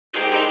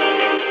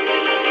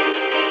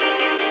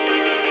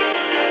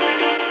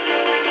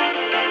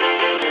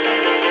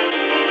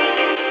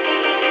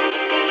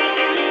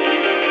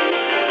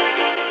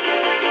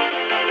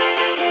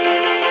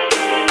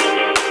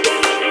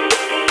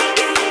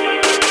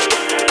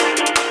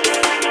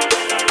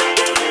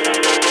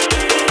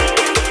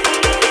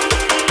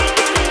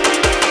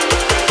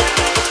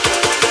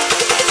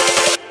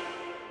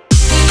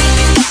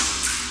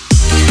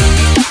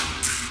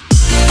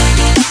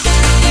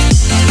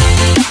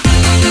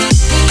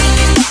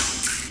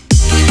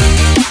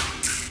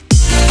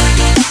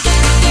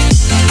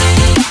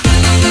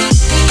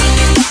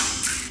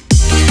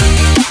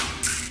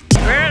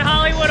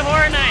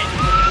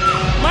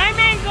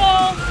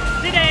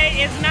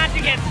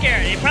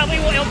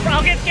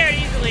don't get scared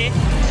easily.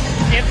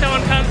 If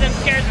someone comes and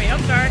scares me,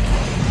 I'm sorry.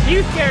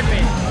 You scared me.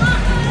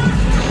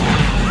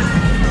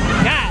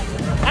 God.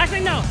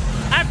 Actually, no.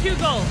 I have 2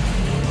 goals.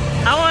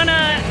 I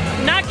wanna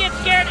not get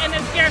scared and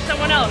then scare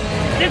someone else.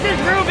 This is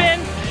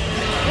Ruben.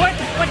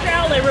 What's your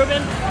outlet,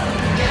 Ruben?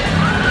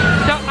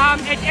 So,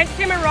 it's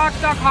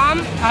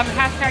entertainmentrocks.com,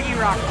 hashtag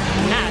 #eRock.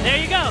 There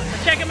you go.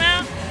 So check him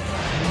out.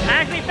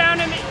 I actually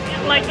found him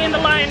like in the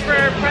line for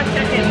press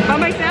check-in. By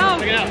myself.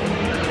 Check it out.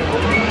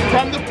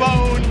 From the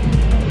phone,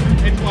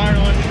 it's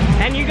wireless.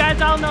 And you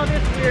guys all know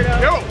this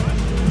weirdo. Yo!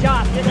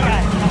 Josh, this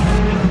guy.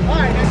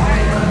 Alright,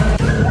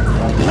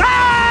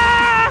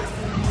 Ah!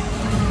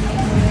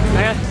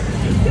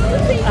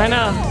 I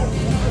know.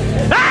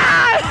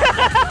 Ah!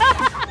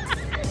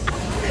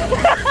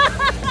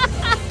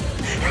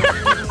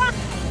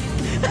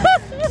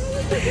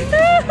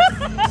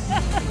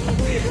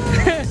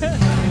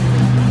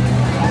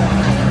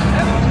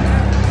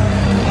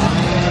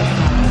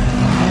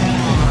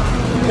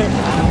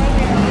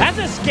 That's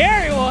a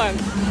scary one.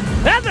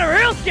 That's a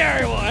real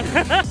scary one.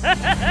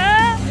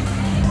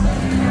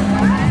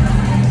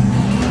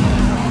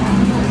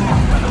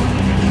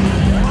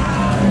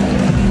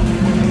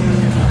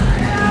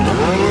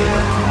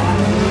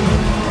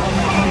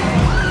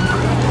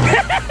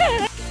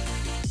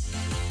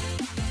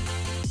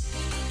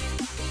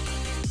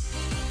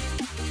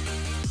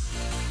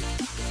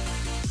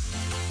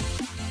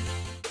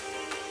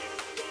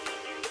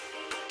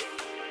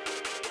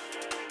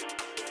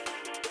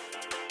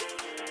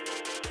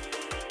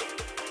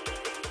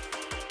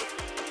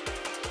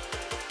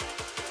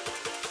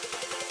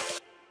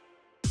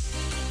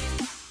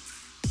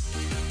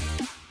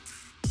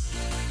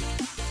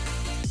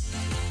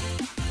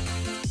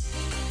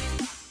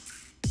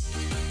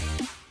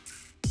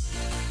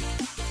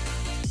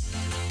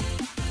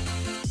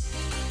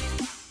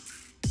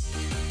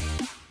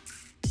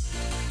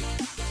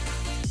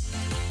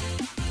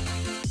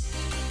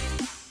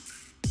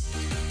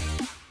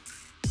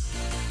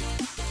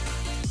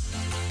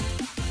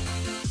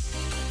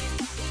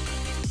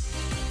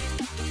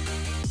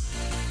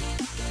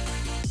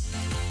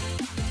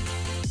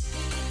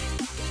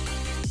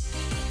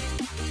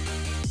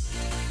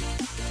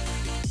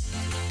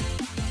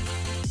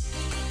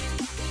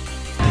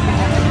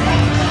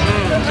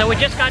 So we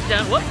just got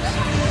done, whoops.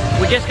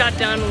 We just got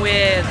done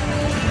with,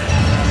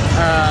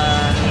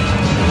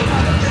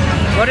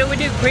 what did we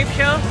do, Creep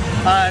Show?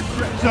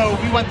 So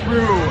we went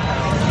through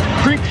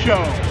Creep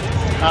Show,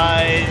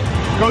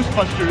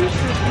 Ghostbusters,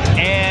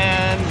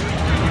 and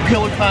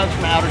Killer Clowns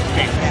from Outer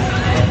Space.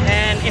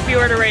 And if you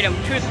were to rate them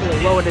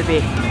truthfully, what would it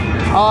be?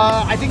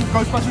 I think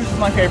Ghostbusters is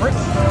my favorite.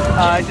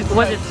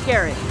 Was it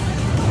scary?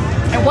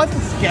 It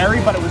wasn't scary,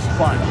 but it was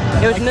fun.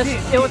 It was,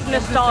 it was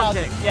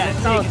nostalgic. Yeah,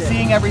 nostalgic.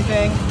 Seeing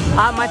everything.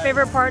 My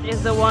favorite part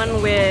is the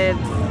one with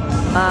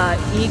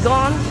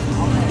Egon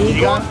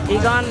shooting what's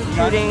his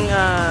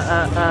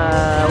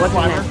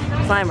name?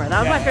 Slimer.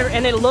 That was my favorite,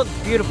 and it looked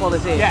beautiful to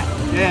see. Yeah,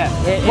 yeah.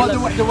 Well,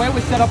 the way it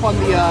was set up on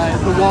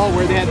the wall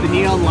where they had the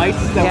neon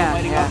lights that were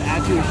lighting up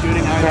as he was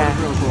shooting, I thought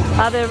it was real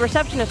cool. The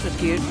receptionist was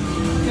cute.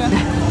 Yeah.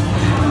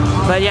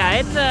 But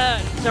yeah, it's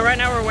so right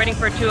now we're waiting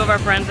for 2 of our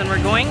friends, and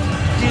we're going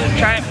to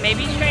try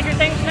maybe Stranger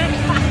Things next.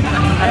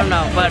 I don't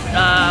know, but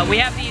we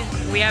have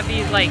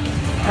these like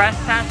press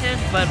passes,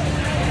 but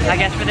I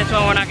guess for this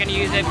one we're not going to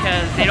use it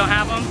because they don't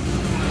have them.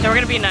 So we're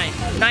going to be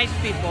nice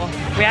people.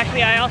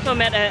 I also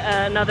met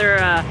another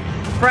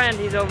friend.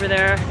 He's over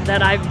there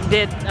that I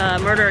did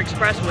Murder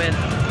Express with.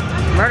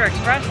 Murder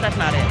Express? That's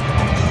not it.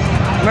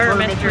 Murder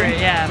Mystery.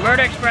 Yeah,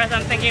 Murder Express.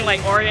 I'm thinking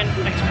like Orient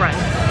Express.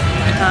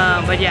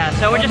 But yeah,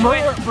 so we're just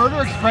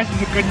Murder Express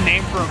is a good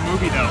name for a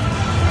movie, though.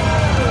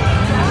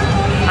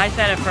 I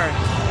said it first.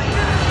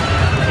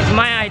 It's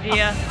my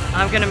idea.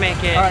 I'm gonna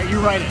make it. All right, you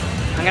write it.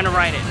 I'm gonna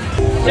write it.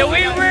 So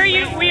we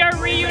are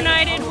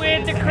reunited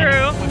with the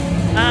crew.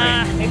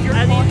 As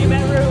you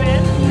met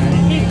Ruben,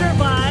 he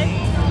survived.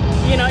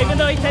 You know, even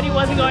though he said he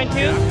wasn't going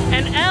to.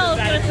 And Elle's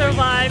gonna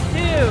survive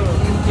too.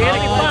 You're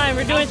gonna be fine.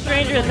 We're doing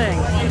Stranger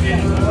Things.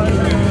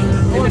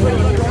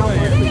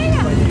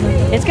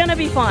 It's gonna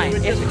be fine.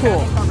 It's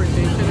cool.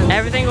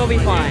 Everything will be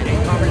fine.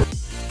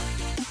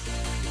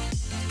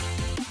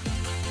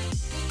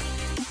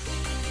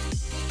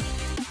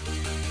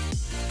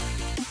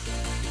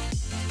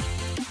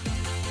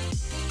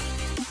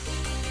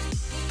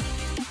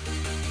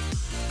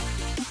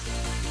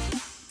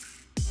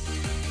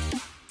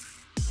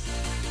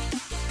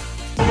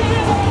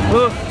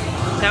 Ooh,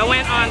 that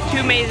went on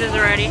 2 mazes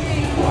already.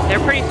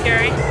 They're pretty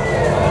scary.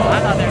 I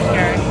thought they were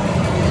scary.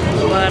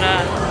 But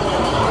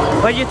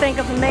what did you think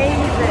of the mazes?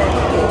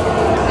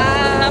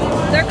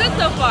 They're good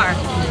so far.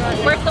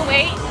 Worth the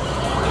wait.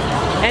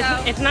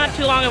 It's not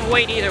too long of a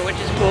wait either, which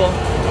is cool.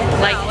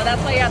 Like, well,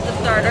 that's why you have to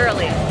start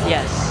early.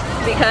 Yes.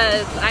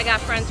 Because I got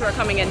friends who are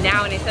coming in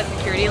now and they said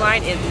security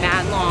line is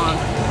mad long.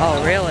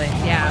 Oh, really?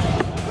 Yeah.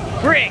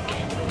 Frick!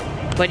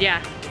 But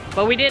yeah,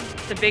 but we did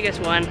the biggest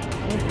one.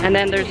 And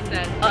then there's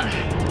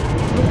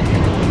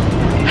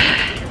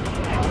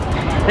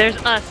there's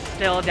us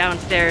still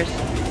downstairs.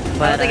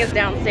 But, I don't think it's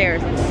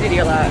downstairs. It's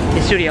Studio Lot.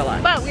 it's Studio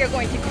Lot. But we are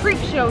going to Creep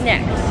Show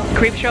next.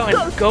 Creep Show and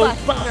Ghostbusters.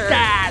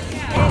 Ghostbusters.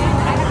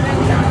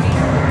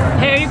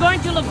 Hey, are you going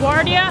to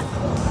LaGuardia?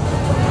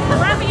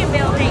 Columbia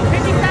Building,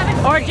 57th.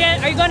 Or are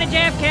you going to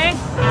JFK?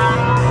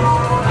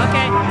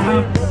 Okay.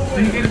 So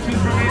you get a